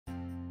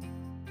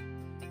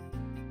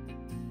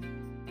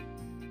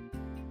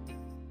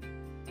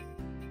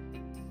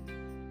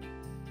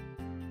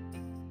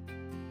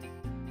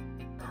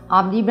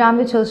Abdi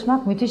İbrahim'de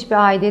çalışmak müthiş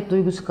bir aidiyet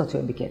duygusu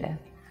katıyor bir kere.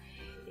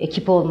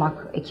 Ekip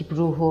olmak, ekip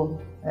ruhu,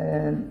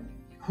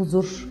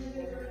 huzur,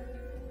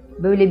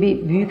 böyle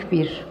bir büyük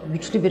bir,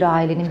 güçlü bir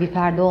ailenin bir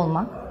ferdi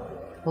olmak.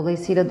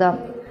 Dolayısıyla da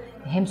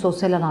hem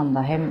sosyal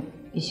alanda hem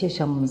iş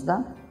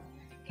yaşamımızda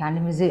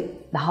kendimizi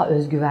daha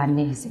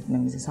özgüvenli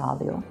hissetmemizi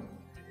sağlıyor.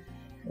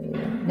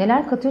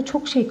 Neler katıyor?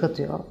 Çok şey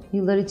katıyor.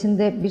 Yıllar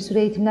içinde bir sürü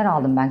eğitimler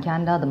aldım ben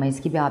kendi adıma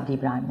eski bir Abdi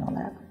İbrahim'i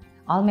olarak.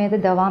 Almaya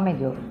da devam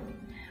ediyorum.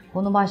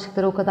 Konu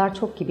başlıkları o kadar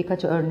çok ki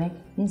birkaç örnek.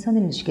 İnsan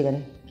ilişkileri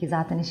ki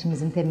zaten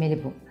işimizin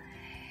temeli bu.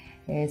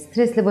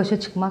 Stresle başa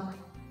çıkmak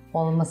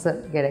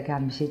olması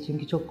gereken bir şey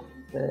çünkü çok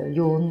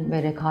yoğun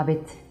ve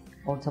rekabet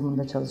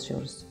ortamında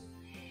çalışıyoruz.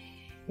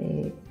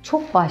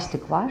 Çok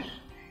başlık var.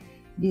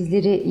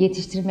 Bizleri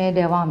yetiştirmeye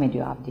devam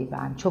ediyor Abdi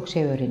İbrahim. Çok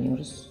şey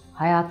öğreniyoruz.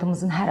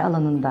 Hayatımızın her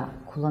alanında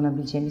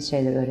kullanabileceğimiz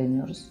şeyler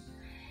öğreniyoruz.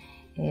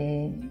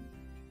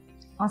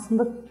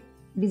 Aslında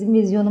bizim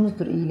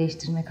vizyonumuzdur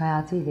iyileştirmek,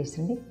 hayatı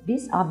iyileştirmek.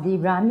 Biz Abdi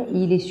İbrahim'le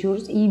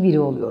iyileşiyoruz, iyi biri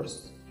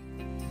oluyoruz.